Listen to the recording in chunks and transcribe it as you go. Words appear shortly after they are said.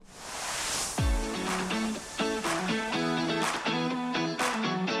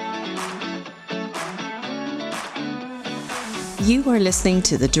You are listening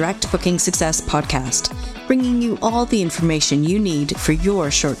to the Direct Booking Success podcast, bringing you all the information you need for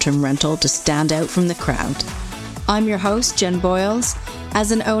your short-term rental to stand out from the crowd. I'm your host, Jen Boyles.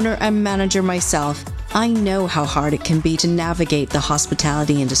 As an owner and manager myself, I know how hard it can be to navigate the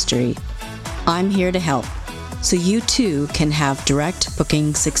hospitality industry. I'm here to help, so you too can have direct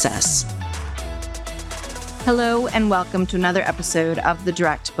booking success. Hello and welcome to another episode of the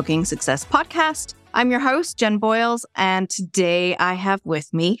Direct Booking Success podcast. I'm your host, Jen Boyles, and today I have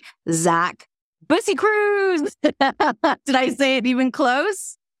with me Zach Busekrus. Did I say it even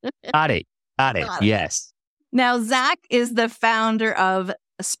close? Got it. Yes. Now, Zach is the founder of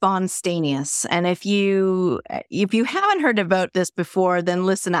Spontaneous, and if you haven't heard about this before, then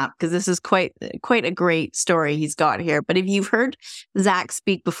listen up because this is quite a great story he's got here. But if you've heard Zach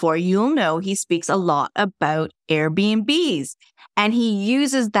speak before, you'll know he speaks a lot about Airbnbs, and he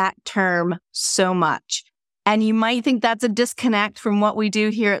uses that term so much. And you might think that's a disconnect from what we do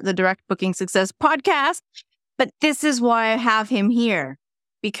here at the Direct Booking Success podcast, but this is why I have him here.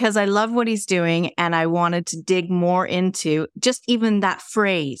 Because I love what he's doing and I wanted to dig more into just even that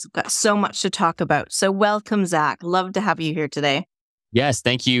phrase. We've got so much to talk about. So welcome, Zach. Love to have you here today. Yes,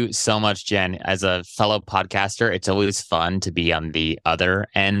 thank you so much, Jen. As a fellow podcaster, it's always fun to be on the other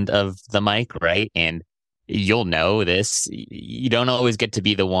end of the mic, right? And you'll know this. You don't always get to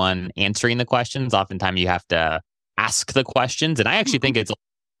be the one answering the questions. Oftentimes you have to ask the questions. And I actually think it's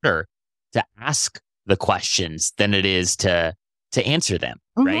harder to ask the questions than it is to answer them,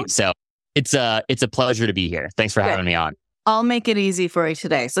 right? So it's a pleasure to be here. Thanks for having me on. I'll make it easy for you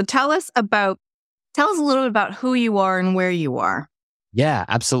today. So tell us a little bit about who you are and where you are. Yeah,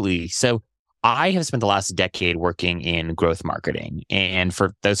 absolutely. So I have spent the last decade working in growth marketing. And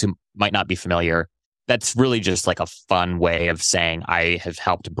for those who might not be familiar, that's really just like a fun way of saying I have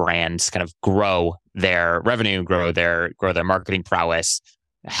helped brands kind of grow their revenue, grow their marketing prowess,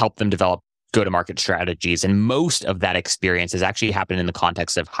 help them develop go-to-market strategies. And most of that experience has actually happened in the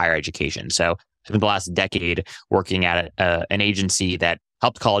context of higher education. So I spent the last decade working at an agency that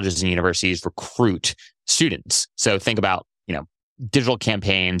helped colleges and universities recruit students. So think about, digital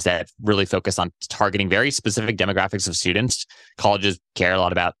campaigns that really focus on targeting very specific demographics of students. Colleges care a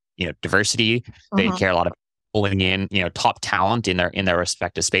lot about, diversity. They care a lot about pulling in, top talent in their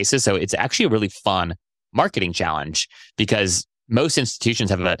respective spaces. So it's actually a really fun marketing challenge because most institutions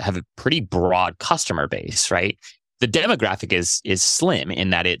have a pretty broad customer base, right? The demographic is slim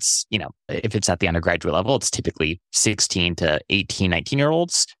in that it's, if it's at the undergraduate level, it's typically 16 to 18,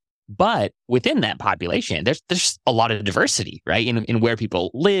 19-year-olds. But within that population, there's a lot of diversity, right? In where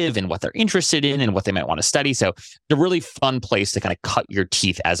people live and what they're interested in and what they might want to study. So it's a really fun place to kind of cut your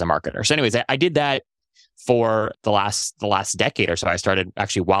teeth as a marketer. So anyways, I did that for the last decade or so. I started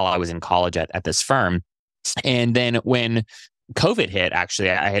actually while I was in college at this firm. And then when COVID hit,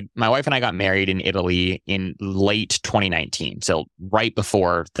 actually, my wife and I got married in Italy in late 2019. So right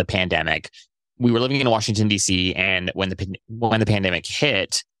before the pandemic, we were living in Washington, D.C. And when the pandemic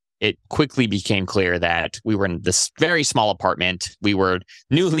hit, it quickly became clear that we were in this very small apartment. We were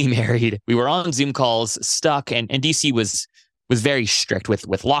newly married. We were on Zoom calls, stuck. And DC was very strict with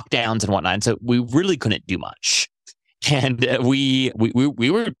lockdowns and whatnot. And so we really couldn't do much. And we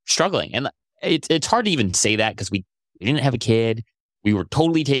were struggling. And it's hard to even say that because we didn't have a kid. We were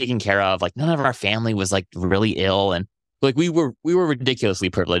totally taken care of. Like none of our family was like really ill, and like we were ridiculously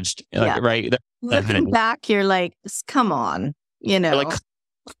privileged. Like, right? Looking back, you're like, come on, Like,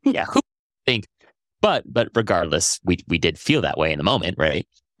 yeah, who think? But regardless, we did feel that way in the moment, right?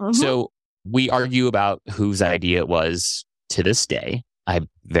 So we argue about whose idea it was to this day. I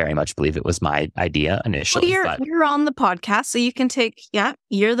very much believe it was my idea initially. Well, you're on the podcast, so you can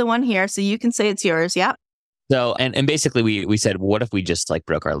you're the one here, so you can say it's yours. Yeah. So, and basically we said, what if we just like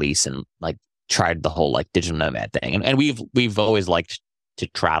broke our lease and like tried the whole like digital nomad thing? And we've always liked to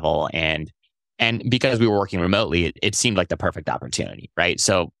travel and because we were working remotely, it seemed like the perfect opportunity, right?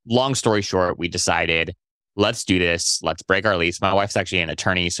 So long story short, we decided, let's do this. Let's break our lease. My wife's actually an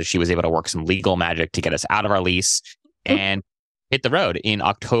attorney, so she was able to work some legal magic to get us out of our lease and hit the road in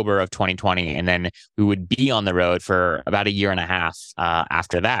October of 2020. And then we would be on the road for about a year and a half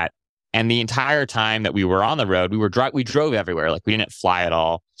after that. And the entire time that we were on the road, we drove everywhere. Like we didn't fly at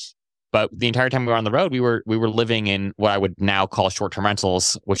all. But the entire time we were on the road, we were living in what I would now call short-term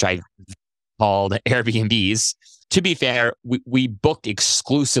rentals, which I called Airbnbs. To be fair, we booked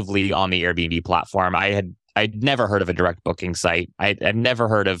exclusively on the Airbnb platform. I'd never heard of a direct booking site. I'd never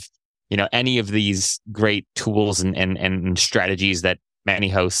heard of any of these great tools and strategies that many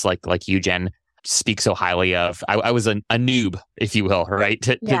hosts like you, Jen, speak so highly of. I was a noob, if you will, right?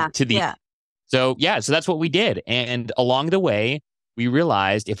 So yeah, so that's what we did. And along the way, we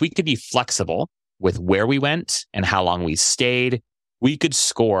realized if we could be flexible with where we went and how long we stayed, we could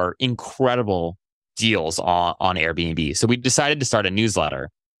score incredible deals on Airbnb. So we decided to start a newsletter.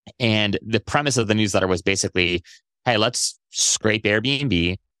 And the premise of the newsletter was basically, hey, let's scrape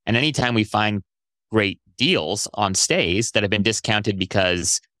Airbnb. And anytime we find great deals on stays that have been discounted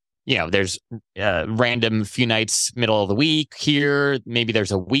because, there's random few nights, middle of the week here, maybe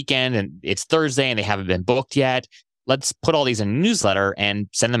there's a weekend and it's Thursday and they haven't been booked yet. Let's put all these in a newsletter and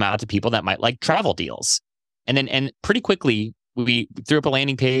send them out to people that might like travel deals. And pretty quickly, we threw up a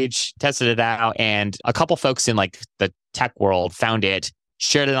landing page, tested it out, and a couple folks in like the tech world found it,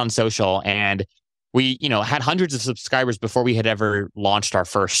 shared it on social, and we, had hundreds of subscribers before we had ever launched our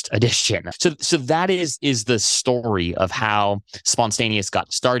first edition. So that is the story of how Spontaneous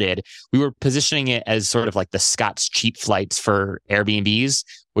got started. We were positioning it as sort of like the Scott's Cheap Flights for Airbnbs,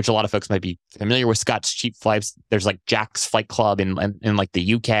 which a lot of folks might be familiar with. Scott's Cheap Flights. There's like Jack's Flight Club in like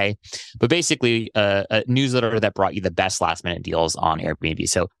the UK, but basically a newsletter that brought you the best last minute deals on Airbnb.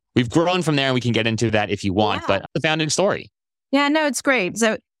 So we've grown from there, and we can get into that if you want, but the founding story. Yeah, no, it's great.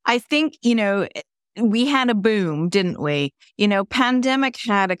 So I think, we had a boom, didn't we? Pandemic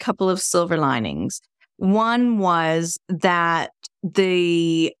had a couple of silver linings. One was that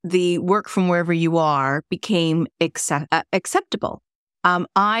the work from wherever you are became acceptable.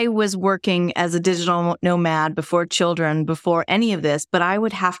 I was working as a digital nomad before children, before any of this, but I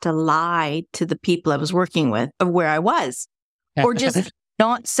would have to lie to the people I was working with of where I was, or just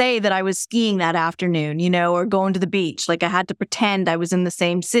not say that I was skiing that afternoon, or going to the beach. Like I had to pretend I was in the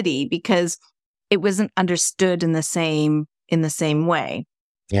same city because it wasn't understood in the same way.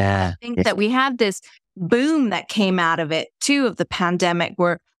 Yeah. I think that we had this boom that came out of it too, of the pandemic,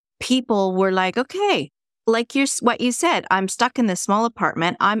 where people were like, okay, like what you said, I'm stuck in this small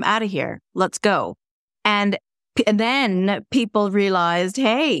apartment. I'm out of here. Let's go. And then people realized,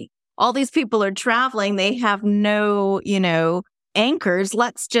 hey, all these people are traveling. They have no, anchors.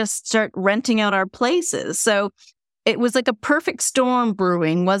 Let's just start renting out our places. So it was like a perfect storm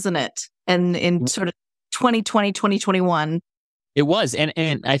brewing, wasn't it? And in sort of 2020, 2021. It was. And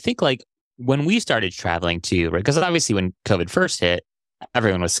I think like when we started traveling too, right? Because obviously when COVID first hit,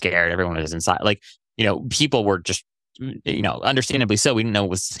 everyone was scared. Everyone was inside. Like, people were just, understandably so. We didn't know what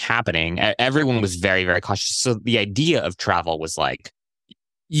was happening. Everyone was very, very cautious. So the idea of travel was like,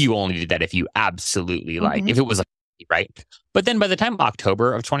 you only did that if you absolutely like, if it was like, right. But then by the time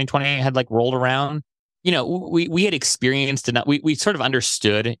October of 2020 had like rolled around, we had experienced enough. We sort of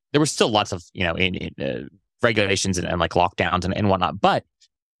understood. There were still lots of, regulations and like lockdowns and whatnot. But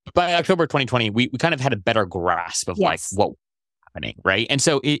by October 2020, we kind of had a better grasp of like what was happening. Right. And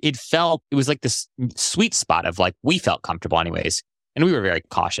so it was like this sweet spot of like, we felt comfortable anyways. And we were very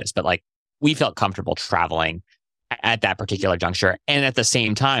cautious, but like we felt comfortable traveling at that particular juncture. And at the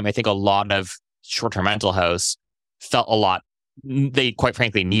same time, I think a lot of short-term rental hosts felt they quite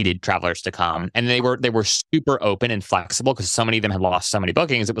frankly needed travelers to come, and they were super open and flexible because so many of them had lost so many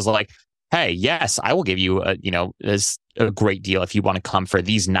bookings. It was like, hey, yes, I will give you a great deal if you want to come for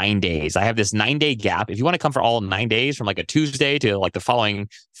these 9 days. I have this 9-day gap. If you want to come for all 9 days from like a Tuesday to like the following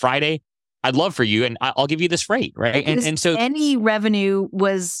Friday, I'd love for you, and I'll give you this rate, right? And so any revenue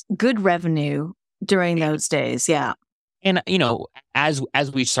was good revenue during those days, yeah. And as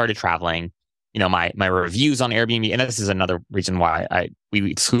we started traveling, my reviews on Airbnb, and this is another reason why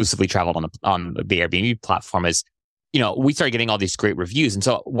we exclusively traveled on the Airbnb platform, is, we started getting all these great reviews. And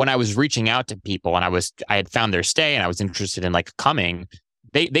so when I was reaching out to people and I had found their stay and I was interested in like coming,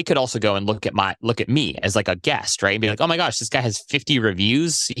 they could also go and look at me as like a guest, right? And be like, oh my gosh, this guy has 50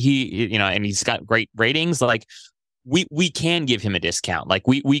 reviews. And he's got great ratings. Like we can give him a discount. Like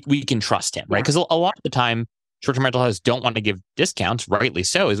we can trust him, right? Because a lot of the time, short-term rental hosts don't want to give discounts, rightly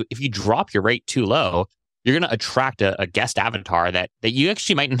so. Is if you drop your rate too low, you're going to attract a guest avatar that you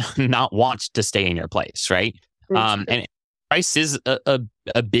actually might not want to stay in your place, right? And price is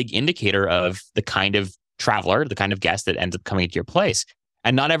a big indicator of the kind of traveler, the kind of guest that ends up coming to your place.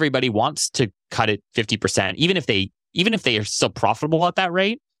 And not everybody wants to cut it 50%, even if they are still profitable at that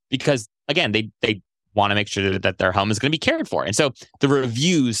rate, because again, they want to make sure that their home is going to be cared for. And so the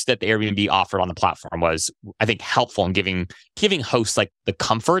reviews that the Airbnb offered on the platform was, I think, helpful in giving hosts like the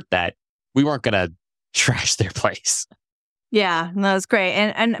comfort that we weren't going to trash their place. Yeah, no, that's great.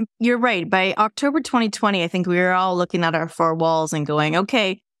 And you're right. By October 2020, I think we were all looking at our four walls and going,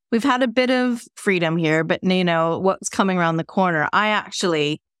 okay, we've had a bit of freedom here, but what's coming around the corner? I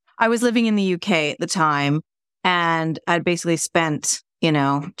was living in the UK at the time, and I'd basically spent,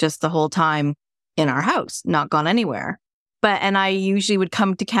 just the whole time in our house, not gone anywhere. and I usually would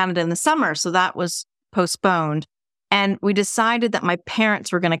come to Canada in the summer. So that was postponed. And we decided that my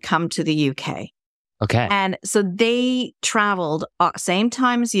parents were going to come to the UK. Okay. And so they traveled same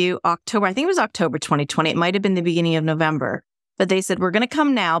time as you, October. I think it was October 2020. It might have been the beginning of November. But they said, we're going to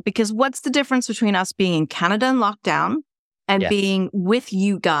come now because what's the difference between us being in Canada in lockdown and being with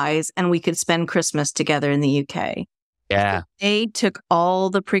you guys, and we could spend Christmas together in the UK? Yeah. So they took all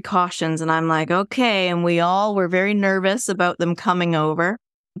the precautions, and I'm like, okay. And we all were very nervous about them coming over,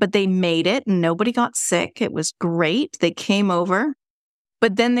 but they made it and nobody got sick. It was great. They came over.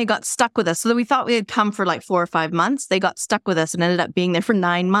 But then they got stuck with us. So we thought we had come for like 4 or 5 months. They got stuck with us and ended up being there for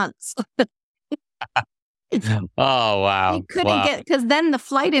 9 months. Oh, wow. They couldn't get, because then the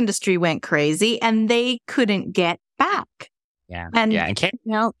flight industry went crazy and they couldn't get back. Yeah. And, And can't,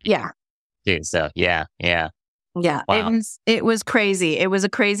 Dude, so yeah. Wow. It was crazy. It was a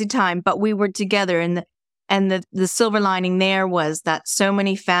crazy time, but we were together. And the silver lining there was that so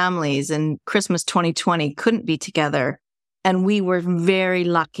many families in Christmas 2020 couldn't be together. And we were very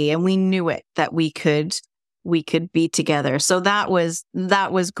lucky, and we knew it, that we could be together. So that was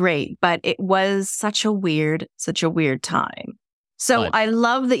great, but it was such a weird time. So I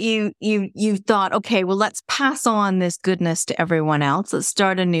love that you thought, okay, well, let's pass on this goodness to everyone else. Let's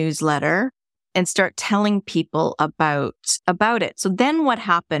start a newsletter and start telling people about it. So then what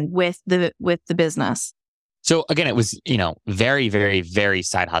happened with the business? So again, it was, very, very, very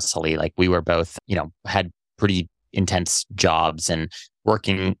side hustle-y. Like we were both, had pretty intense jobs and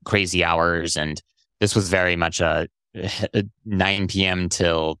working crazy hours. And this was very much a 9 p.m.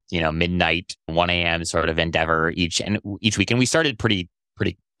 till, midnight, 1 a.m. sort of endeavor each week. And we started pretty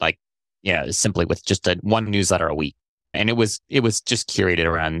like, simply with just one newsletter a week. And it was just curated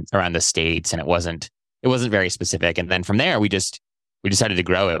around the States, and it wasn't very specific. And then from there, we decided to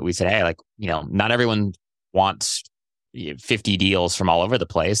grow it. We said, hey, not everyone wants 50 deals from all over the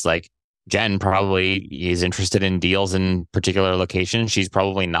place. Like, Jen probably is interested in deals in particular locations. She's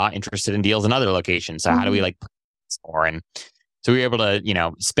probably not interested in deals in other locations. So how do we score? And so we were able to,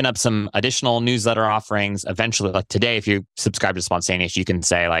 spin up some additional newsletter offerings. Eventually, like today, if you subscribe to Spontaneous, you can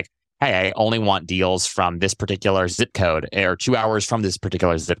say hey, I only want deals from this particular zip code or 2 hours from this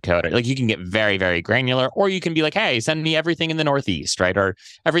particular zip code. Like you can get very, very granular, or you can be like, hey, send me everything in the Northeast, right? Or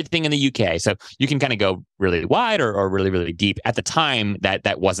everything in the UK. So you can kind of go really wide or really, really deep. At the time,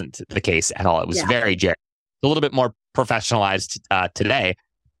 that wasn't the case at all. It was very a little bit more professionalized today.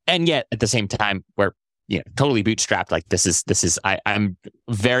 And yet at the same time, we're totally bootstrapped. Like I'm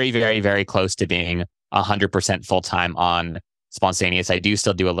very, very, very close to being 100% full-time on Spontaneous. I do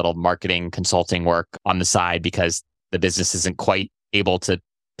still do a little marketing consulting work on the side because the business isn't quite able to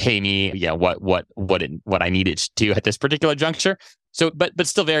pay me, what I needed to at this particular juncture. So, but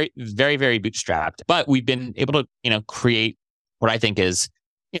still very, very, very bootstrapped. But we've been able to, create what I think is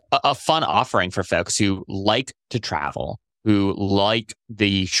a fun offering for folks who like to travel, who like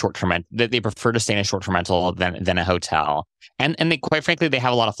the short-term rental, that they prefer to stay in a short-term rental than a hotel. And they, quite frankly, they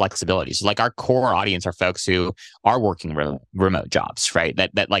have a lot of flexibility. So our core audience are folks who are working remote jobs, right?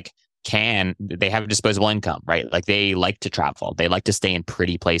 That they have disposable income, right? Like they like to travel. They like to stay in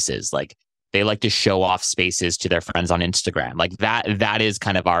pretty places. Like they like to show off spaces to their friends on Instagram. Like that is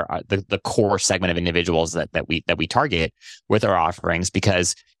kind of the core segment of individuals that we target with our offerings,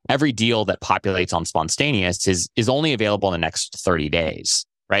 because every deal that populates on Spontaneous is only available in the next 30 days,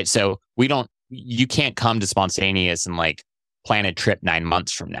 right? So you can't come to Spontaneous and plan a trip 9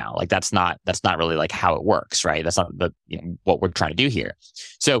 months from now. Like that's not really how it works, right? That's not what we're trying to do here.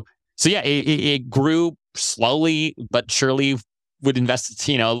 So yeah, it grew slowly but surely. Would invest,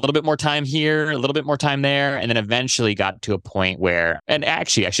 a little bit more time here, a little bit more time there, and then eventually got to a point where, and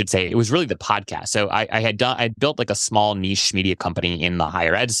actually I should say, it was really the podcast. So I built a small niche media company in the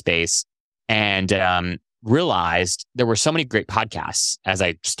higher ed space, and realized there were so many great podcasts as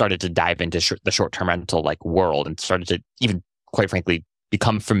I started to dive into the short-term rental world, and started to even, quite frankly,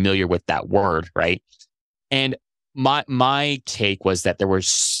 become familiar with that word, right? And my take was that there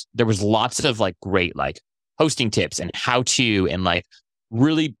was lots of great hosting tips and how to, and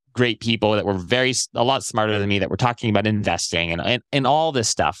really great people that were a lot smarter than me that were talking about investing and all this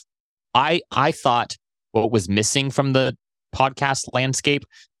stuff. I thought what was missing from the podcast landscape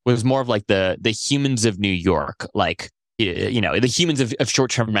was more of the humans of New York, the humans of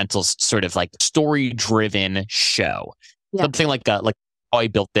short-term rentals, sort of story-driven show. Yeah. Something like how I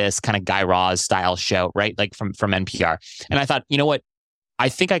built this kind of Guy Raz style show, right? From NPR. And I thought, you know what? I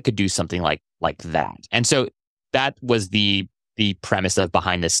think I could do something like that. And so that was the premise of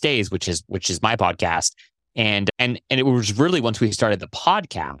Behind the Stays, which is my podcast. And it was really once we started the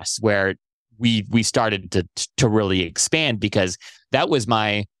podcast where we started to really expand, because that was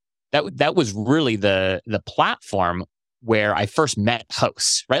that was really the platform where I first met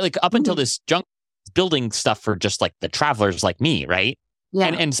hosts, right? Like up until this junk building stuff for just like the travelers like me, right? Yeah.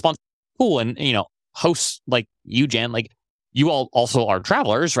 And sponsor cool, and hosts like you, Jen, like you all also are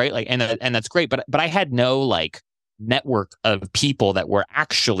travelers, right? Like and that's great, but I had no like network of people that were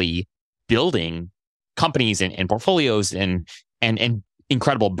actually building companies and portfolios and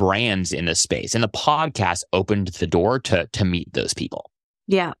incredible brands in this space. And the podcast opened the door to meet those people.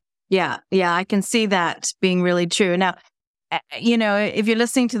 Yeah. I can see that being really true. Now, if you're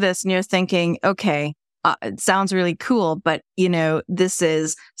listening to this and you're thinking, okay, it sounds really cool, but this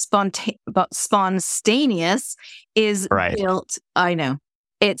is spontaneous is right. built. I know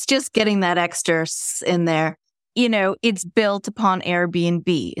it's just getting that extra in there. It's built upon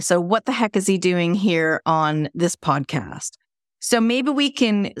Airbnb. So what the heck is he doing here on this podcast? So maybe we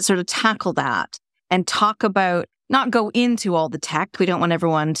can sort of tackle that and talk about, not go into all the tech. We don't want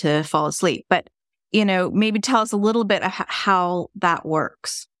everyone to fall asleep, but, maybe tell us a little bit of how that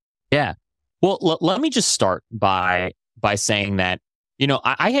works. Yeah. Well, let me just start by saying that,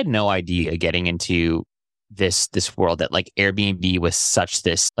 I had no idea getting into this world that like Airbnb was such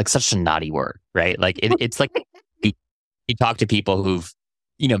a naughty word, right? Like it's like you talk to people who've,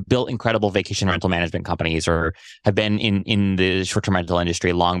 built incredible vacation rental management companies or have been in the short-term rental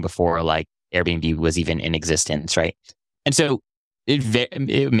industry long before like Airbnb was even in existence, right? And so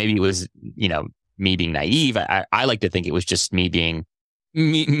maybe it was, me being naive. I like to think it was just me being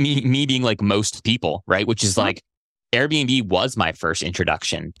like most people, right? Which is like Airbnb was my first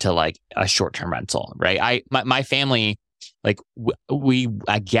introduction to like a short-term rental, right? My family, like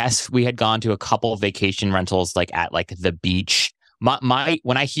I guess we had gone to a couple of vacation rentals like at like the beach. When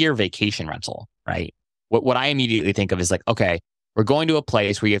I hear vacation rental, right? What I immediately think of is like, okay, we're going to a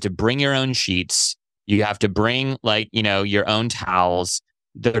place where you have to bring your own sheets. You have to bring like, your own towels.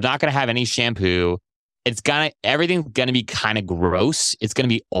 They're not going to have any shampoo. Everything's going to be kind of gross. It's going to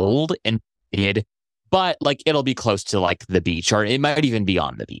be old and dated, but like it'll be close to like the beach, or it might even be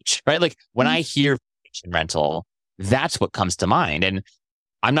on the beach, right? Like when I hear vacation rental, that's what comes to mind. And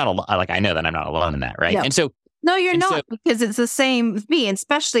I'm not alone. Like I know that I'm not alone in that, right? Yeah. And so no, you're not, because it's the same with me, and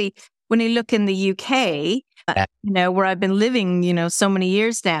especially when you look in the UK, where I've been living, so many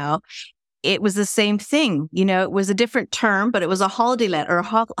years now. It was the same thing. It was a different term, but it was a holiday let or a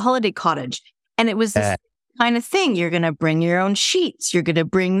holiday cottage. And it was this kind of thing. You're going to bring your own sheets. You're going to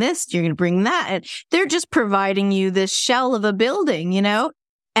bring this. You're going to bring that. And they're just providing you this shell of a building,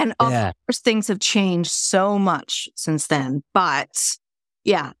 And of course, things have changed so much since then. But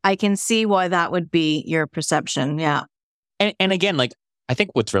yeah, I can see why that would be your perception. Yeah. And again, like, I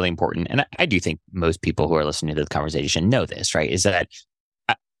think what's really important, and I do think most people who are listening to the conversation know this, right, is that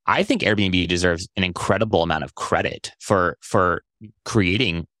I think Airbnb deserves an incredible amount of credit for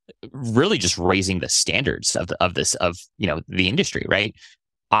creating, really just raising the standards of the industry, right?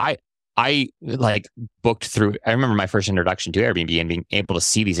 I like booked through. I remember my first introduction to Airbnb and being able to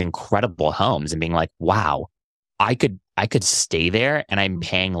see these incredible homes and being like, wow, I could stay there and I'm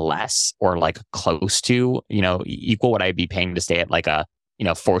paying less or like close to, equal what I'd be paying to stay at like a,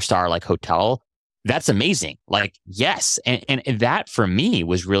 4-star like hotel. That's amazing. Like, yes. And that for me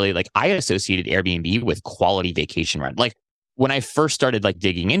was really like, I associated Airbnb with quality vacation rent. Like when I first started like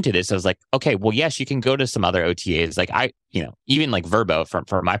digging into this, I was like, okay, well, yes, you can go to some other OTAs. Like even like Vrbo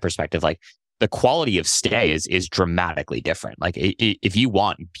from my perspective, like the quality of stay is dramatically different. Like if you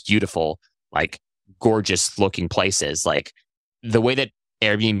want beautiful, like gorgeous looking places, like the way that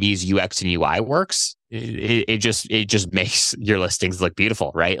Airbnb's UX and UI works, it just makes your listings look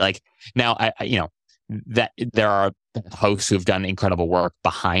beautiful, right? Like now, that there are hosts who've done incredible work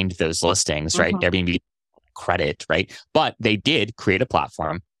behind those listings, right? Airbnb credit, right? But they did create a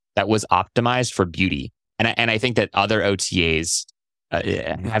platform that was optimized for beauty, and I think that other OTAs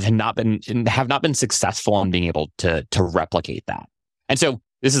have not been successful in being able to replicate that. And so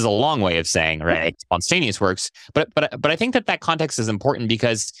this is a long way of saying, right, spontaneous works, but I think that context is important,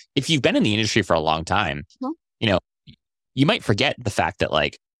 because if you've been in the industry for a long time, you might forget the fact that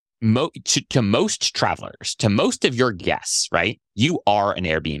like to most travelers, to most of your guests, right, you are an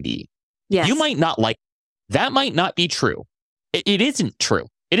Airbnb. Yes. You might not like that. Might not be true. It isn't true.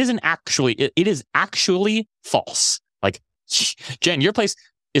 It isn't actually. It is actually false. Like Jen, your place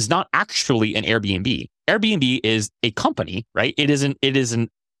is not actually an Airbnb. Airbnb is a company, right? It is an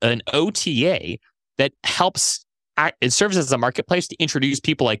OTA that helps. It serves as a marketplace to introduce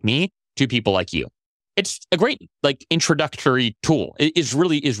people like me to people like you. It's a great like introductory tool. It is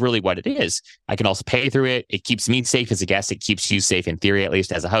really what it is. I can also pay through it. It keeps me safe as a guest. It keeps you safe in theory, at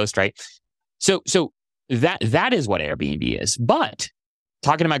least as a host, right? So that is what Airbnb is. But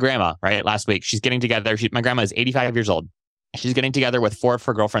talking to my grandma, right, last week, she's getting together. My grandma is 85 years old. She's getting together with 4 of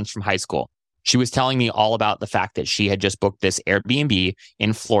her girlfriends from high school. She was telling me all about the fact that she had just booked this Airbnb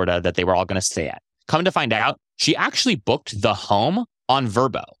in Florida that they were all going to stay at. Come to find out, she actually booked the home on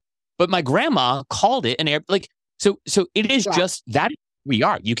Vrbo. But my grandma called it an air, like, so it is just that we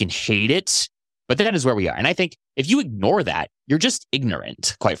are. You can hate it, but that is where we are. And I think if you ignore that, you're just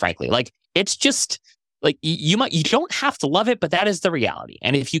ignorant, quite frankly. Like, it's just like you don't have to love it, but that is the reality.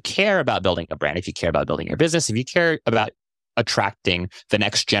 And if you care about building a brand, if you care about building your business, if you care about attracting the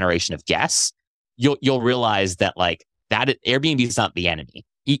next generation of guests, you'll realize that like that Airbnb is not the enemy,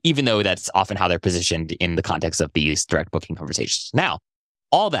 even though that's often how they're positioned in the context of these direct booking conversations. Now,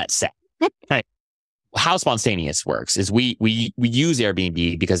 all that said, right, how Spontaneous works is we use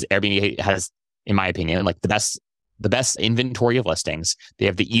Airbnb because Airbnb has, in my opinion, like the best inventory of listings. They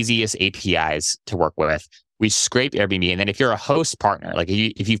have the easiest APIs to work with. We scrape Airbnb, and then if you're a host partner, like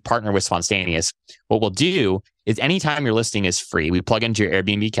if you've partnered with Spontaneous, what we'll do is anytime your listing is free, we plug into your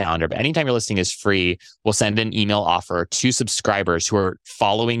Airbnb calendar, but anytime your listing is free, we'll send an email offer to subscribers who are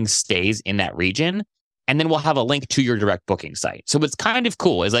following stays in that region, and then we'll have a link to your direct booking site. So what's kind of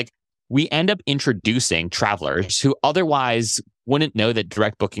cool is like we end up introducing travelers who otherwise wouldn't know that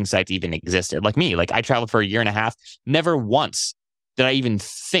direct booking sites even existed. Like me, like I traveled for a year and a half. Never once did I even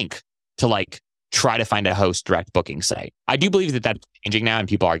think to like try to find a host direct booking site. I do believe that that's changing now and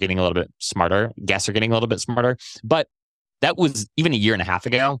people are getting a little bit smarter. Guests are getting a little bit smarter. But that was even a year and a half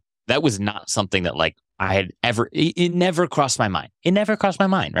ago. That was not something that like I had ever, it never crossed my mind. It never crossed my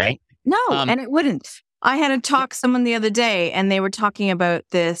mind, right? No, and it wouldn't. I had a talk someone the other day and they were talking about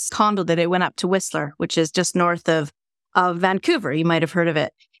this condo that it went up to Whistler, which is just north of Vancouver. You might have heard of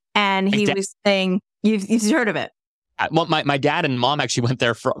it. And he was saying, you've heard of it. Well, my dad and mom actually went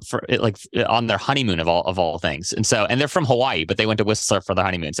there for like on their honeymoon of all things. And they're from Hawaii, but they went to Whistler for the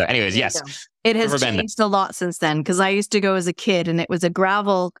honeymoon. So anyways, yes. It has changed a lot since then because I used to go as a kid and it was a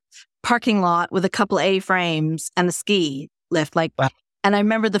gravel parking lot with a couple A-frames and a ski lift. Like, wow. And I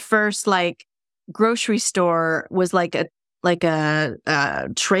remember the first like grocery store was like a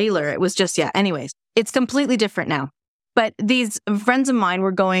trailer. It was just, anyways, it's completely different now. But these friends of mine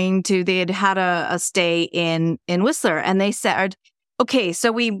were they had had a stay in Whistler and they said, okay,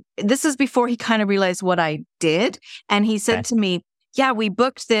 so this is before he kind of realized what I did. And he said to me, yeah, we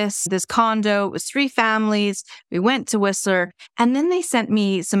booked this condo. It was 3 families. We went to Whistler and then they sent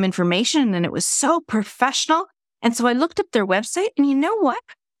me some information and it was so professional. And so I looked up their website and you know what?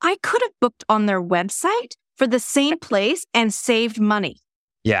 I could have booked on their website for the same place and saved money.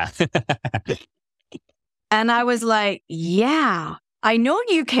 Yeah. And I was like, yeah, I know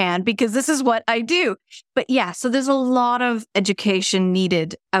you can because this is what I do. But yeah, so there's a lot of education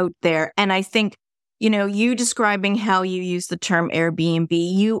needed out there. And I think, you describing how you use the term Airbnb,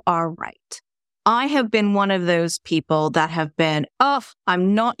 you are right. I have been one of those people that have been,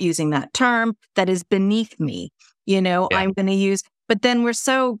 I'm not using that term. That is beneath me. I'm going to use, but then we're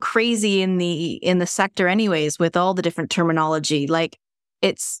so crazy in the sector anyways, with all the different terminology, like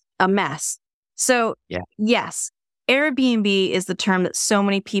it's a mess. So yes, Airbnb is the term that so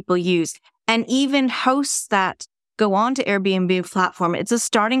many people use. And even hosts that go on to Airbnb platform, it's a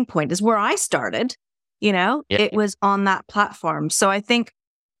starting point. Is where I started, It was on that platform. So I think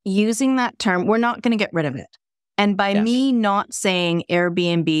using that term, we're not going to get rid of it. And by me not saying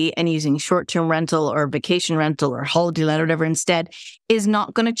Airbnb and using short-term rental or vacation rental or holiday let or whatever instead is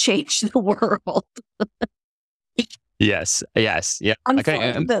not going to change the world. Yes. Yeah.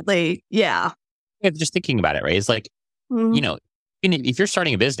 Unfortunately, Just thinking about it, right? It's like, if you're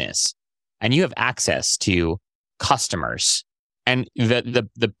starting a business and you have access to customers and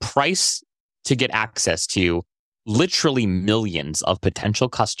the price to get access to literally millions of potential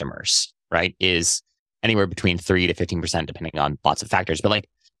customers, right, is anywhere between 3 to 15%, depending on lots of factors. But like,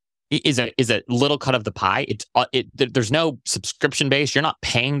 is a little cut of the pie. There's no subscription base. You're not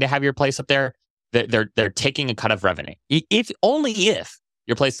paying to have your place up there. They're taking a cut of revenue. If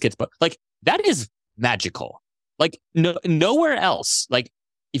your place gets booked, like that is magical. Like nowhere else. Like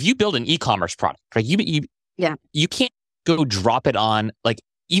if you build an e-commerce product, right? You can't go drop it on, like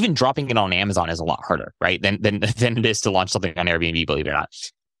even dropping it on Amazon is a lot harder, right? Than it is to launch something on Airbnb, believe it or not.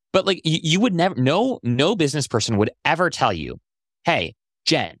 But like you would never, no business person would ever tell you, hey,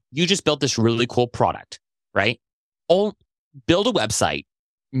 Jen, you just built this really cool product, right? Build a website,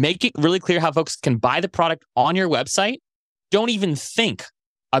 make it really clear how folks can buy the product on your website. Don't even think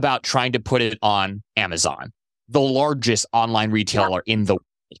about trying to put it on Amazon, the largest online retailer in the world,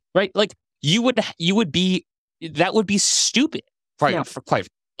 right? Like you would be, that would be stupid. For quite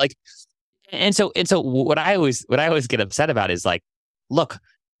like, And so what I always get upset about is like, look,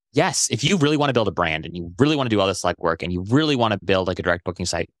 yes, if you really want to build a brand and you really want to do all this like work and you really want to build like a direct booking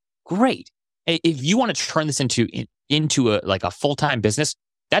site, great. If you want to turn this into a full-time business,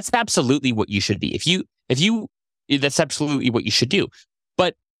 that's absolutely what you should be. That's absolutely what you should do.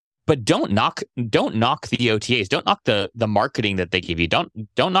 But don't knock the OTAs. Don't knock the marketing that they give you. Don't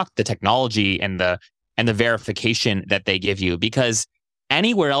knock the technology and the verification that they give you, because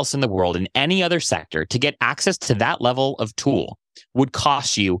anywhere else in the world, in any other sector, to get access to that level of tool would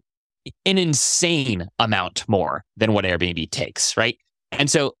cost you an insane amount more than what Airbnb takes, right? And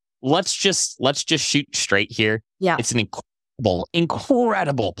so let's just shoot straight here. Yeah. It's an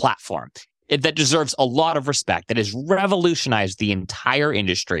incredible platform that deserves a lot of respect, that has revolutionized the entire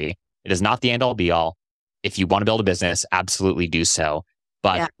industry. It is not the end all be all. If you want to build a business, absolutely do so.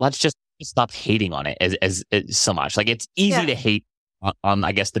 But let's just stop hating on it as so much. Like, it's easy to hate on,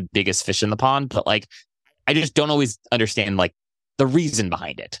 I guess, the biggest fish in the pond, but like, I just don't always understand like the reason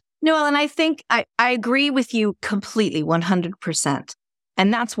behind it. No, and I think I agree with you completely, 100%.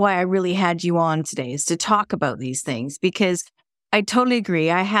 And that's why I really had you on today, is to talk about these things, because I totally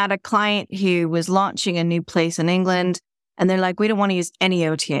agree. I had a client who was launching a new place in England, and they're like, we don't want to use any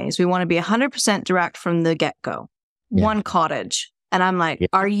OTAs. We want to be 100% direct from the get-go. Yeah. One cottage. And I'm like,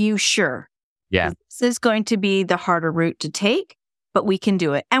 are you sure? Yeah. This is going to be the harder route to take, but we can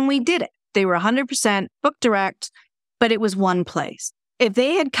do it. And we did it. They were 100% book direct, but it was one place. If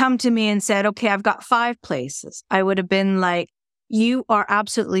they had come to me and said, okay, I've got 5 places, I would have been like, you are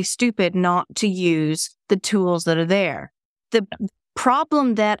absolutely stupid not to use the tools that are there. The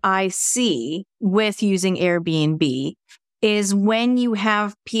problem that I see with using Airbnb is when you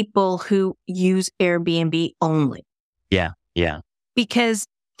have people who use Airbnb only. Yeah. Because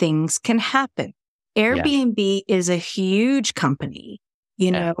things can happen. Airbnb is a huge company.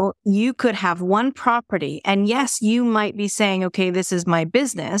 You know, you could have one property, and yes, you might be saying, okay, this is my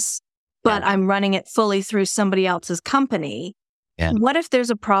business, but I'm running it fully through somebody else's company. Yeah. What if there's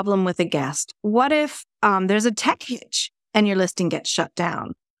a problem with a guest? What if there's a tech hitch and your listing gets shut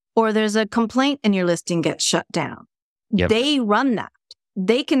down? Or there's a complaint and your listing gets shut down? Yep. They run that.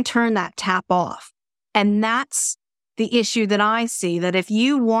 They can turn that tap off. And that's the issue that I see, that if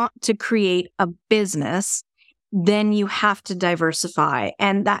you want to create a business, then you have to diversify.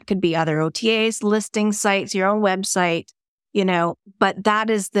 And that could be other OTAs, listing sites, your own website, you know, but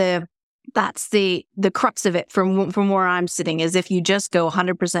that's the crux of it from where I'm sitting, is if you just go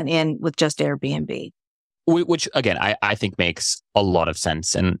 100% in with just Airbnb. Which again, I think makes a lot of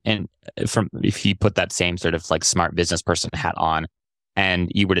sense. And from, if you put that same sort of like smart business person hat on,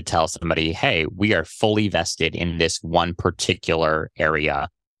 and you were to tell somebody, hey, we are fully vested in this one particular area,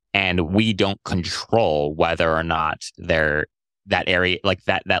 and we don't control whether or not that area, like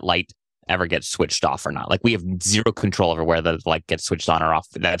that light ever gets switched off or not. Like, we have zero control over where the light gets switched on or off.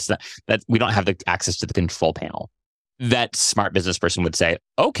 That we don't have the access to the control panel. That smart business person would say,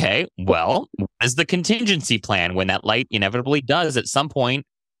 okay, well, what is the contingency plan when that light inevitably does at some point,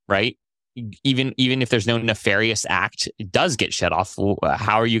 right? Even if there's no nefarious act, it does get shut off.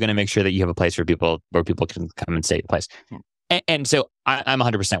 How are you going to make sure that you have a place where people can come and stay at the place? And so I'm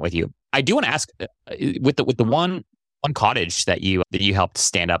 100% with you. I do want to ask, with the one cottage that you helped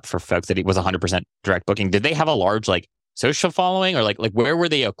stand up for folks, that it was 100% direct booking, did they have a large like social following, or like where were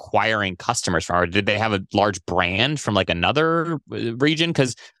they acquiring customers from? Or did they have a large brand from like another region?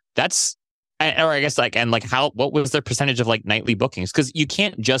 Because that's, or I guess like, and like what was their percentage of like nightly bookings? Because you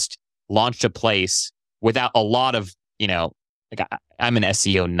can't just launch a place without a lot of, you know, like I'm an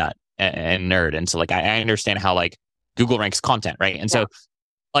SEO nut and nerd. And so like, I understand how like Google ranks content, right? And so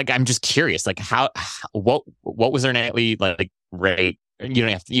like, I'm just curious, like what was their nightly like rate? You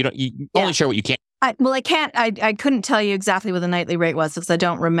don't have to, you only share what you can. I couldn't tell you exactly what the nightly rate was because I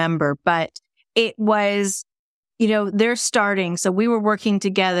don't remember, but it was, you know, they're starting. So we were working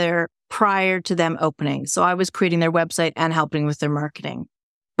together prior to them opening. So I was creating their website and helping with their marketing,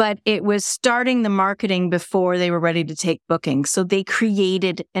 but it was starting the marketing before they were ready to take bookings. So they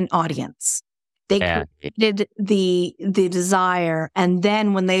created an audience. They created the desire. And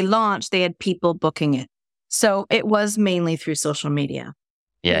then when they launched, they had people booking it. So it was mainly through social media.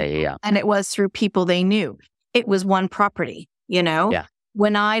 Yeah. And it was through people they knew. It was one property, you know? Yeah.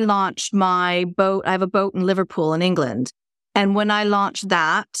 When I launched my boat, I have a boat in Liverpool in England. And when I launched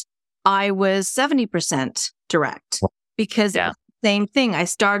that, I was 70% direct because it was the same thing. I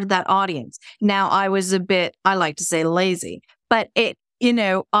started that audience. Now I was a bit, I like to say lazy, but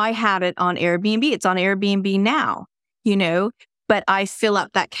I had it on Airbnb. It's on Airbnb now, you know, but I fill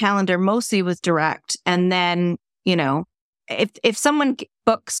up that calendar mostly with direct. And then, you know, if someone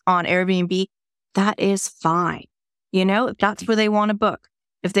books on Airbnb, that is fine. If that's where they want to book.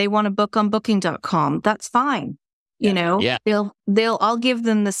 If they want to book on booking.com, that's fine. Yeah. I'll give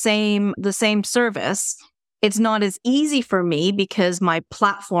them the same service. It's not as easy for me because my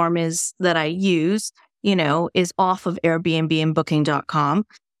platform that I use, is off of Airbnb and booking.com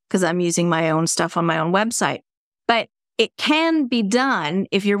because I'm using my own stuff on my own website. But it can be done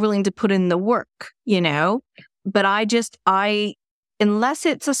if you're willing to put in the work, But unless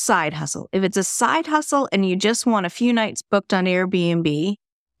it's a side hustle, if it's a side hustle and you just want a few nights booked on Airbnb,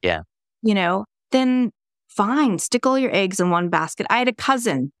 yeah, then fine, stick all your eggs in one basket. I had a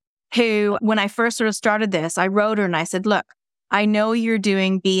cousin who, when I first sort of started this, I wrote her and I said, look, I know you're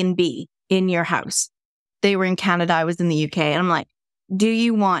doing B&B in your house. They were in Canada, I was in the UK. And I'm like, do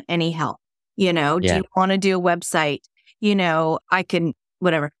you want any help? Do you want to do a website? I can,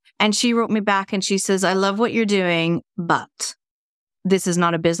 whatever. And she wrote me back and she says, I love what you're doing, but this is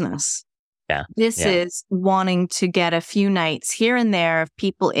not a business. Yeah. This is wanting to get a few nights here and there of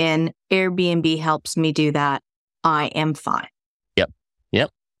people in. Airbnb helps me do that. I am fine. Yep.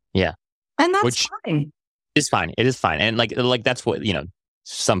 Yeah. And that's fine. It's fine. It is fine. And like that's what,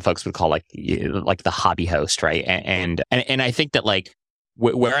 some folks would call like the hobby host, right? And I think that like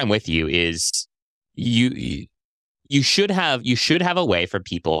where I'm with you is you should have a way for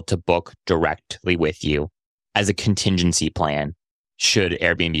people to book directly with you as a contingency plan should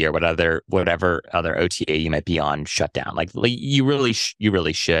Airbnb or whatever other OTA you might be on shut down. Like you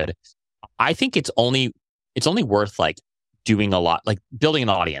really should. I think it's only worth like doing a lot, like building an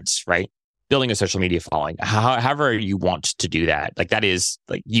audience, right? Building a social media following, however you want to do that. Like that is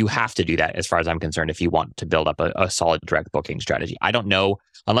like, you have to do that as far as I'm concerned, if you want to build up a solid direct booking strategy. I don't know,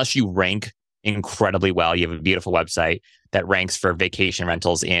 unless you rank incredibly well, you have a beautiful website that ranks for vacation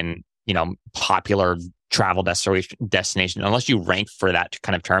rentals in, popular travel destination, unless you rank for that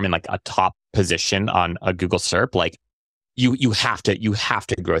kind of term in like a top position on a Google SERP, like you have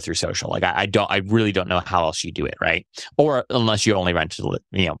to grow through social. Like I really don't know how else you do it, right? Or unless you only rent to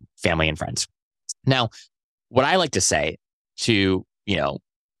family and friends. Now, what I like to say to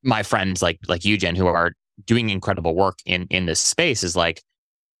my friends like you, Jen, who are doing incredible work in this space is like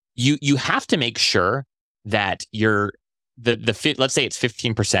you have to make sure that you're let's say it's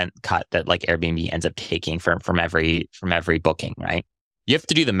 15% cut that like Airbnb ends up taking from every booking, right? You have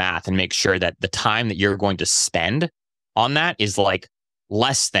to do the math and make sure that the time that you're going to spend on that is like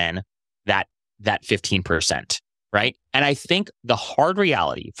less than that 15%, right? And I think the hard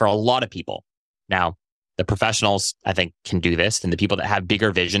reality for a lot of people now, the professionals I think can do this, and the people that have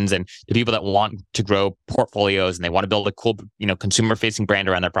bigger visions and the people that want to grow portfolios and they want to build a cool, consumer facing brand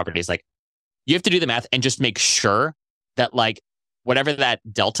around their properties, like you have to do the math and just make sure that like whatever that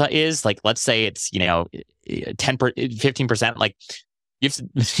delta is, like let's say it's 15%, like you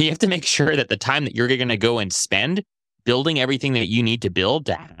have to make sure that the time that you're going to go and spend building everything that you need to build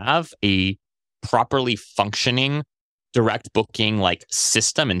to have a properly functioning direct booking like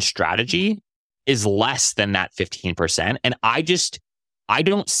system and strategy is less than that 15%. And I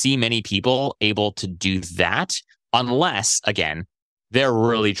don't see many people able to do that unless, again, they're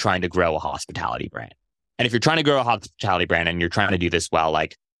really trying to grow a hospitality brand. And if you're trying to grow a hospitality brand and you're trying to do this well,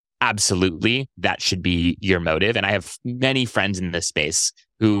 like absolutely, that should be your motive. And I have many friends in this space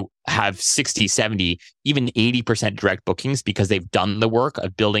who have 60, 70, even 80% direct bookings because they've done the work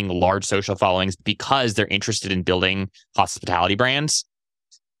of building large social followings because they're interested in building hospitality brands.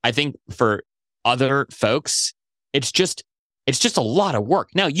 I think for other folks, it's just a lot of work.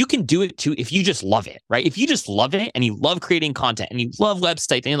 Now, you can do it too if you just love it, right? If you just love it and you love creating content and you love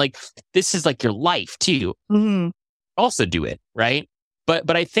websites and like this is like your life too, also do it, right?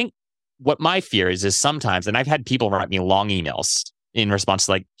 But I think what my fear is sometimes, and I've had people write me long emails in response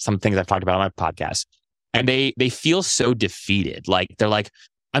to like some things I've talked about on my podcast, and they feel so defeated. Like they're like,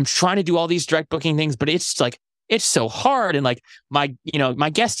 I'm trying to do all these direct booking things, but it's like, it's so hard. And like my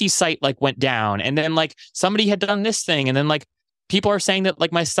guestie site like went down, and then like somebody had done this thing, and then like people are saying that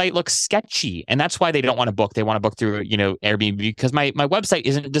like my site looks sketchy, and that's why they don't want to book. They want to book through Airbnb because my website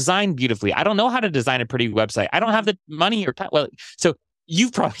isn't designed beautifully. I don't know how to design a pretty website. I don't have the money or time. Well, so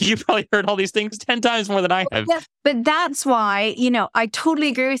you've probably heard all these things 10 times more than I have. Yeah, but that's why, I totally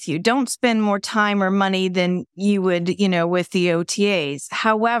agree with you. Don't spend more time or money than you would, with the OTAs.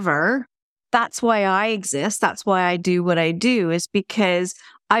 However, that's why I exist. That's why I do what I do, is because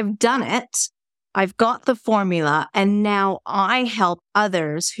I've done it. I've got the formula, and now I help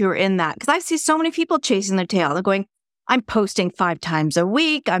others who are in that. Because I see so many people chasing their tail. They're going, I'm posting 5 times a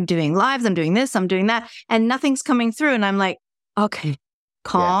week. I'm doing lives. I'm doing this. I'm doing that. And nothing's coming through. And I'm like, okay,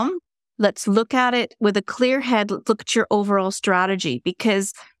 calm. let's look at it with a clear head. Let's look at your overall strategy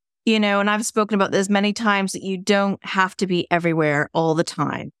because, and I've spoken about this many times, that you don't have to be everywhere all the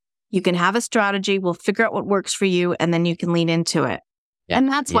time. You can have a strategy. We'll figure out what works for you, and then you can lean into it. Yeah. And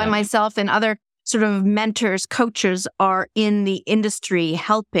that's why myself and other sort of mentors, coaches are in the industry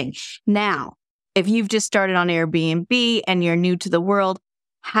helping. Now, if you've just started on Airbnb and you're new to the world,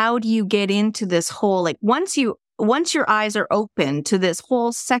 how do you get into this whole, once your eyes are open to this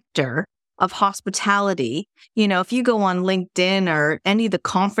whole sector of hospitality, if you go on LinkedIn or any of the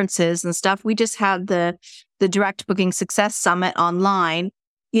conferences and stuff, we just had the Direct Booking Success Summit online.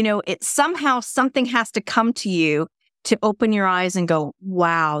 It somehow something has to come to you to open your eyes and go,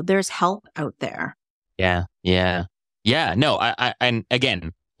 wow, there's help out there. Yeah. No, I and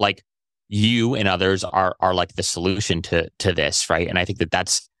again, you and others are like the solution to this, right? And I think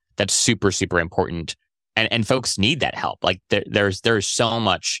that's super, super important. And folks need that help. There's so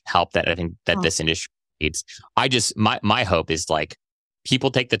much help that I think that this industry needs. My hope is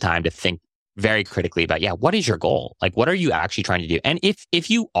people take the time to think very critically about, what is your goal? What are you actually trying to do? And if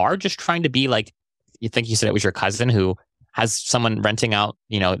you are just trying to be you think you said it was your cousin who has someone renting out,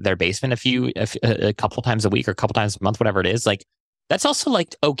 their basement a couple times a week or a couple times a month, whatever it is, that's also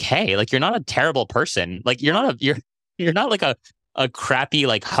okay. You're not a terrible person. You're not a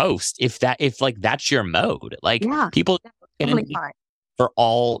crappy host if that's your mode. People for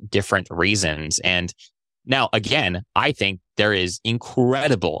all different reasons. And now again, I think there is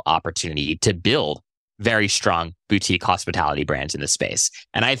incredible opportunity to build very strong boutique hospitality brands in this space.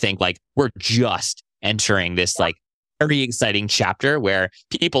 And I think we're just entering this very exciting chapter where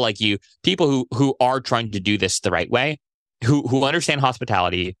people like you, people who are trying to do this the right way, who understand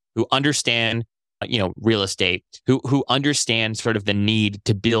hospitality, who understand real estate, who understand sort of the need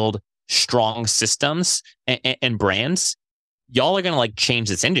to build strong systems and brands, y'all are going to change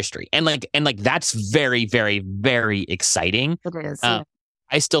this industry. And that's very, very, very exciting. It is.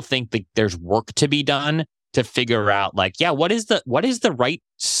 I still think that there's work to be done to figure out what is the right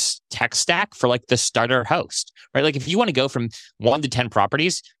tech stack for the starter host, right? If you want to go from 1 to 10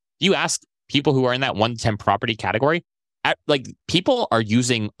 properties, you ask people who are in that 1 to 10 property category, people are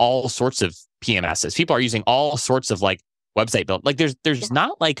using all sorts of PMSs. People are using all sorts of website build. There's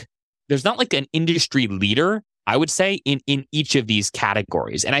not an industry leader, I would say, in each of these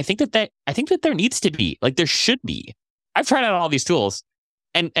categories. And I think that there needs to be, there should be. I've tried out all these tools,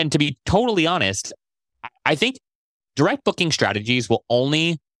 and to be totally honest, I think direct booking strategies will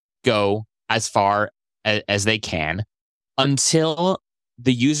only go as far as they can until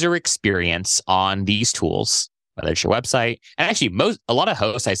the user experience on these tools, whether it's your website, and actually a lot of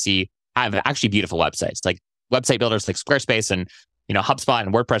hosts I see have actually beautiful websites, website builders like Squarespace and HubSpot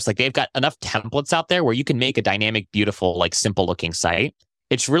and WordPress. They've got enough templates out there where you can make a dynamic, beautiful, simple looking site.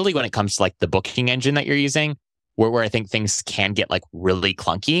 It's really when it comes to the booking engine that you're using where I think things can get really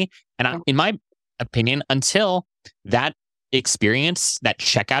clunky. And in my opinion, until that experience, that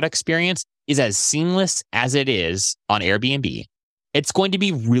checkout experience is as seamless as it is on Airbnb, it's going to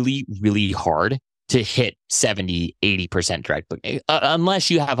be really, really hard to hit 70, 80% direct booking, unless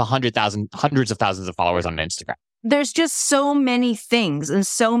you have hundreds of thousands of followers on Instagram. There's just so many things and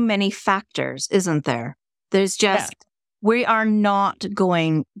so many factors, isn't there? There's just, we are not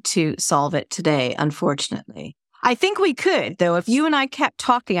going to solve it today, unfortunately. I think we could, though. If you and I kept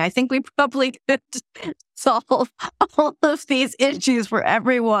talking, I think we probably could solve all of these issues for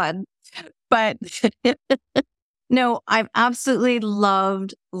everyone. But no, I've absolutely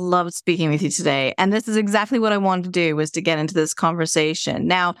loved speaking with you today. And this is exactly what I wanted to do, was to get into this conversation.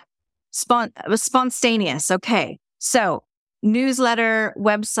 Now, spontaneous. Okay. So newsletter,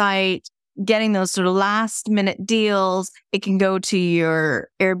 website, getting those sort of last minute deals. It can go to your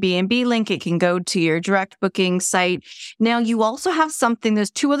Airbnb link. It can go to your direct booking site. Now you also have something, there's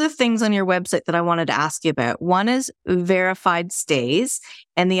 2 other things on your website that I wanted to ask you about. One is verified stays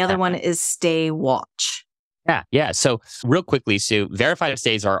and the other one is Stay Watch. Yeah. So real quickly, verified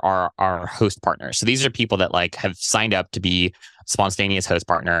stays are our host partners. So these are people that have signed up to be Spontaneous host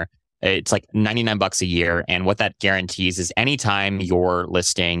partner. It's $99 a year. And what that guarantees is anytime your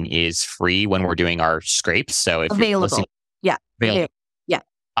listing is free when we're doing our scrapes. So if available. Available.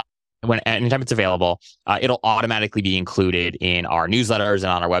 Anytime it's available, it'll automatically be included in our newsletters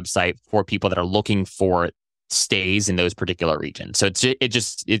and on our website for people that are looking for stays in those particular regions. So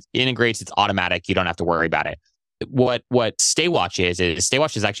it integrates, it's automatic. You don't have to worry about it. What Stay Watch is Stay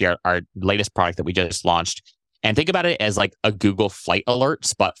Watch is actually our latest product that we just launched. And think about it as a Google flight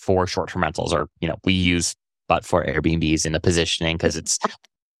alerts, but for short-term rentals, or, we use but for Airbnbs in the positioning because it's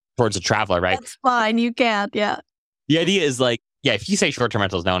towards a traveler, right? That's fine. You can't. Yeah. The idea is if you say short-term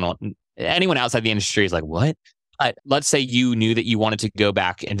rentals, no one will, anyone outside the industry is like, what? Let's say you knew that you wanted to go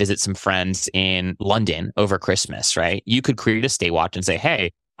back and visit some friends in London over Christmas, right? You could create a stay watch and say,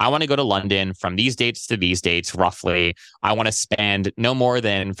 hey, I want to go to London from these dates to these dates, roughly. I want to spend no more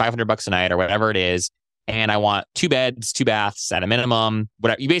than $500 a night or whatever it is. And I want 2 beds, 2 baths at a minimum.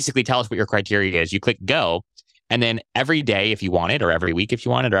 Whatever. You basically tell us what your criteria is. You click go. And then every day, if you want it, or every week, if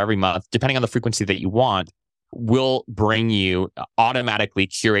you want it, or every month, depending on the frequency that you want, will bring you automatically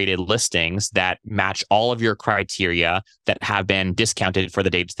curated listings that match all of your criteria that have been discounted for the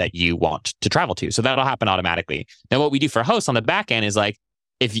dates that you want to travel to. So that'll happen automatically. Now, what we do for hosts on the back end is like,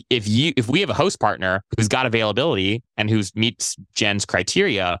 if we have a host partner who's got availability and who meets Jen's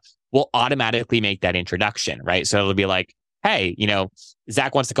criteria, we'll automatically make that introduction, right? So it'll be like, hey,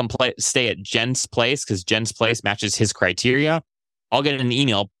 Zach wants to come stay at Jen's place because Jen's place matches his criteria. I'll get an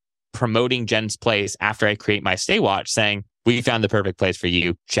email promoting Jen's place after I create my stay watch saying, we found the perfect place for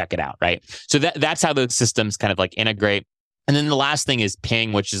you. Check it out, right? So that's how those systems kind of like integrate. And then the last thing is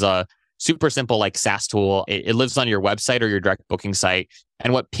Ping, which is a super simple like SaaS tool. It lives on your website or your direct booking site.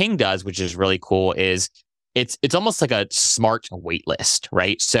 And what Ping does, which is really cool, is it's almost like a smart wait list,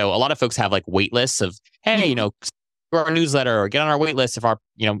 right? So a lot of folks have like wait lists of, hey, go to our newsletter or get on our wait list if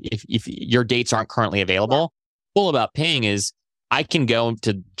if your dates aren't currently available. Cool about Ping is I can go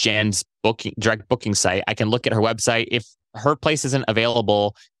to Jen's direct booking site. I can look at her website. If her place isn't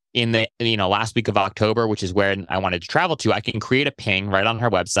available in the last week of October, which is where I wanted to travel to, I can create a ping right on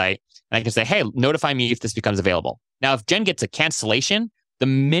her website. And I can say, hey, notify me if this becomes available. Now, if Jen gets a cancellation, the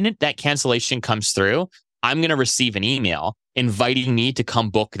minute that cancellation comes through, I'm going to receive an email inviting me to come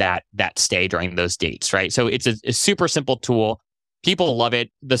book that stay during those dates, right? So it's a super simple tool. People love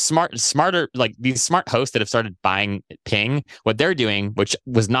it. The smarter, like these smart hosts that have started buying Ping, what they're doing, which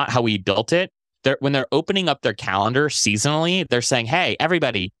was not how we built it, when they're opening up their calendar seasonally, they're saying, hey,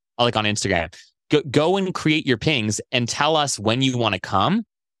 everybody, like on Instagram, go and create your pings and tell us when you want to come.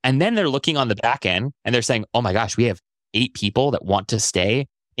 And then they're looking on the back end and they're saying, oh my gosh, we have 8 people that want to stay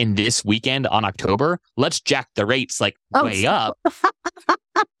in this weekend on October. Let's jack the rates like way up.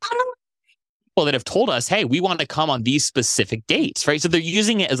 People that have told us, hey, we want to come on these specific dates, right? So they're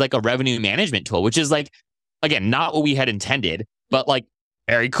using it as like a revenue management tool, which is like, again, not what we had intended, but like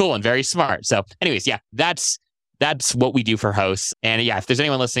very cool and very smart. So anyways, yeah, that's what we do for hosts. And yeah, if there's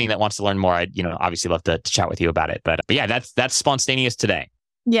anyone listening that wants to learn more, I'd, obviously love to chat with you about it. But yeah, that's Spontaneous today.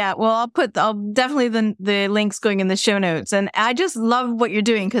 Yeah, well, I'll definitely the links going in the show notes. And I just love what you're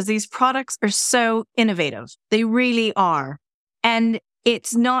doing because these products are so innovative. They really are. And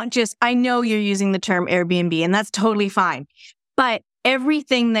it's not just, I know you're using the term Airbnb and that's totally fine, but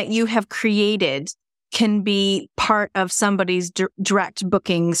everything that you have created can be part of somebody's direct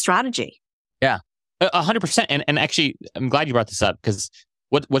booking strategy. Yeah, 100%. And actually, I'm glad you brought this up because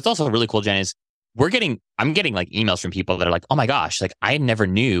what's also really cool, Jen, is I'm getting like emails from people that are like, oh my gosh, like I never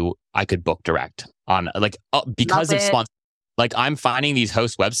knew I could book direct on because of sponsor. Like I'm finding these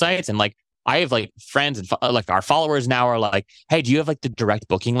host websites and like I have like friends and like our followers now are like, hey, do you have like the direct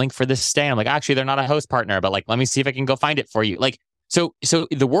booking link for this stay? I'm like, actually, they're not a host partner, but like, let me see if I can go find it for you. Like, so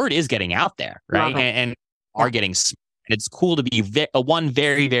the word is getting out there, right? And are getting. And it's cool to be one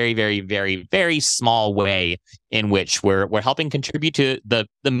very, very, very, very, very small way in which we're helping contribute to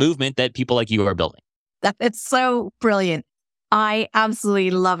the movement that people like you are building. It's so brilliant. I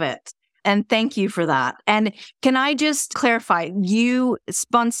absolutely love it. And thank you for that. And can I just clarify,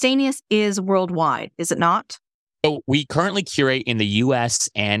 Spontaneous is worldwide, is it not? So we currently curate in the US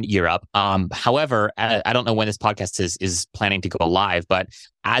and Europe. However, I don't know when this podcast is planning to go live, but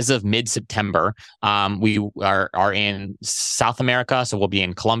as of mid-September, we are in South America. So we'll be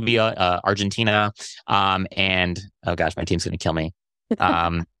in Colombia, Argentina, and oh gosh, my team's going to kill me.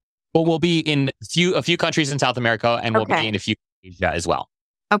 But we'll be in a few countries in South America, and we'll be in a few in Asia as well.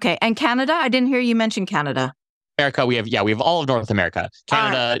 Okay, and Canada? I didn't hear you mention Canada. America, we have all of North America.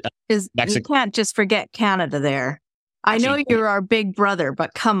 Canada, Mexico. You can't just forget Canada there. I know you're our big brother,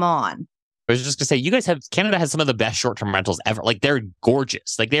 but come on. I was just going to say, Canada has some of the best short-term rentals ever. Like they're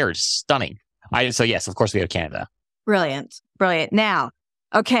gorgeous. Like they are stunning. So yes, of course we have Canada. Brilliant. Now,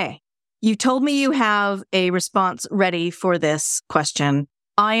 okay. You told me you have a response ready for this question.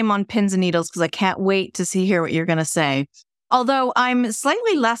 I am on pins and needles because I can't wait to hear what you're going to say. Although I'm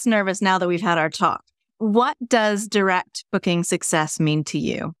slightly less nervous now that we've had our talk. What does direct booking success mean to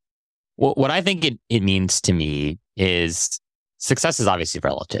you? Well, what I think it means to me is success is obviously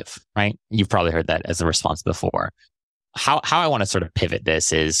relative, right? You've probably heard that as a response before. How I want to sort of pivot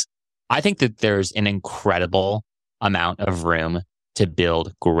this is I think that there's an incredible amount of room to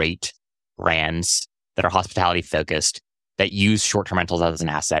build great brands that are hospitality focused that use short-term rentals as an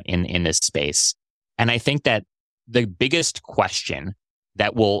asset in this space. And I think that the biggest question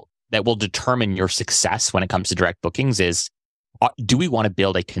that will determine your success when it comes to direct bookings is, do we want to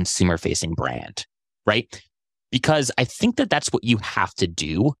build a consumer-facing brand, right? Because I think that that's what you have to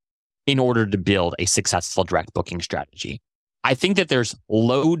do in order to build a successful direct booking strategy. I think that there's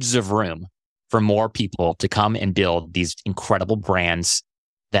loads of room for more people to come and build these incredible brands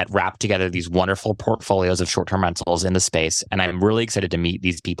that wrap together these wonderful portfolios of short-term rentals in the space. And I'm really excited to meet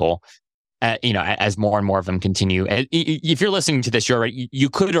these people, as more and more of them continue. If you're listening to this, you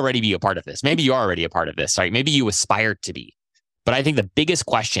could already be a part of this. Maybe you're already a part of this, right? Maybe you aspire to be. But I think the biggest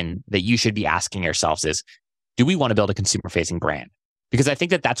question that you should be asking yourselves is, do we want to build a consumer-facing brand? Because I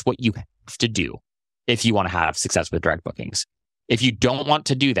think that that's what you have to do if you want to have success with direct bookings. If you don't want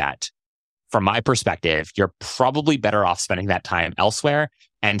to do that, from my perspective, you're probably better off spending that time elsewhere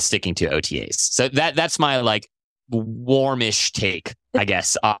and sticking to OTAs. So that's my warmish take, I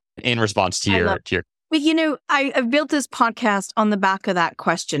guess, in response to your. But I've built this podcast on the back of that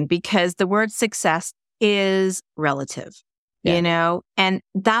question because the word success is relative. And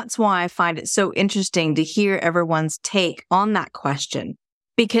that's why I find it so interesting to hear everyone's take on that question,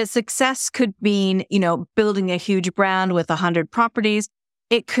 because success could mean, building a huge brand with 100 properties.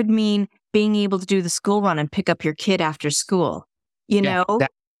 It could mean being able to do the school run and pick up your kid after school.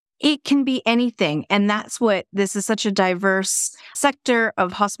 It can be anything. And this is such a diverse sector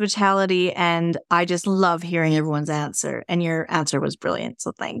of hospitality. And I just love hearing everyone's answer. And your answer was brilliant.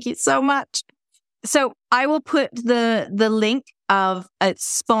 So thank you so much. So I will put the link of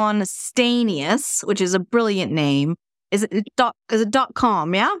Spontaneous, which is a brilliant name. Is it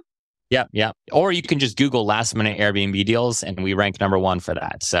 .com? Yeah. Yeah. Or you can just Google last minute Airbnb deals, and we rank number 1 for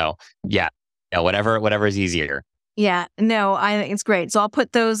that. So yeah, whatever is easier. Yeah, no, I think it's great. So I'll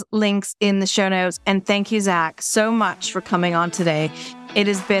put those links in the show notes. And thank you, Zach, so much for coming on today. It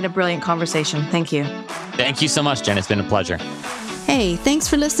has been a brilliant conversation. Thank you. Thank you so much, Jen. It's been a pleasure. Hey, thanks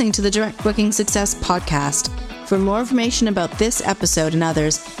for listening to the Direct Booking Success podcast. For more information about this episode and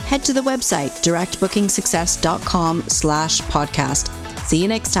others, head to the website directbookingsuccess.com/podcast. See you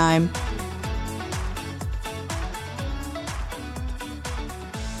next time.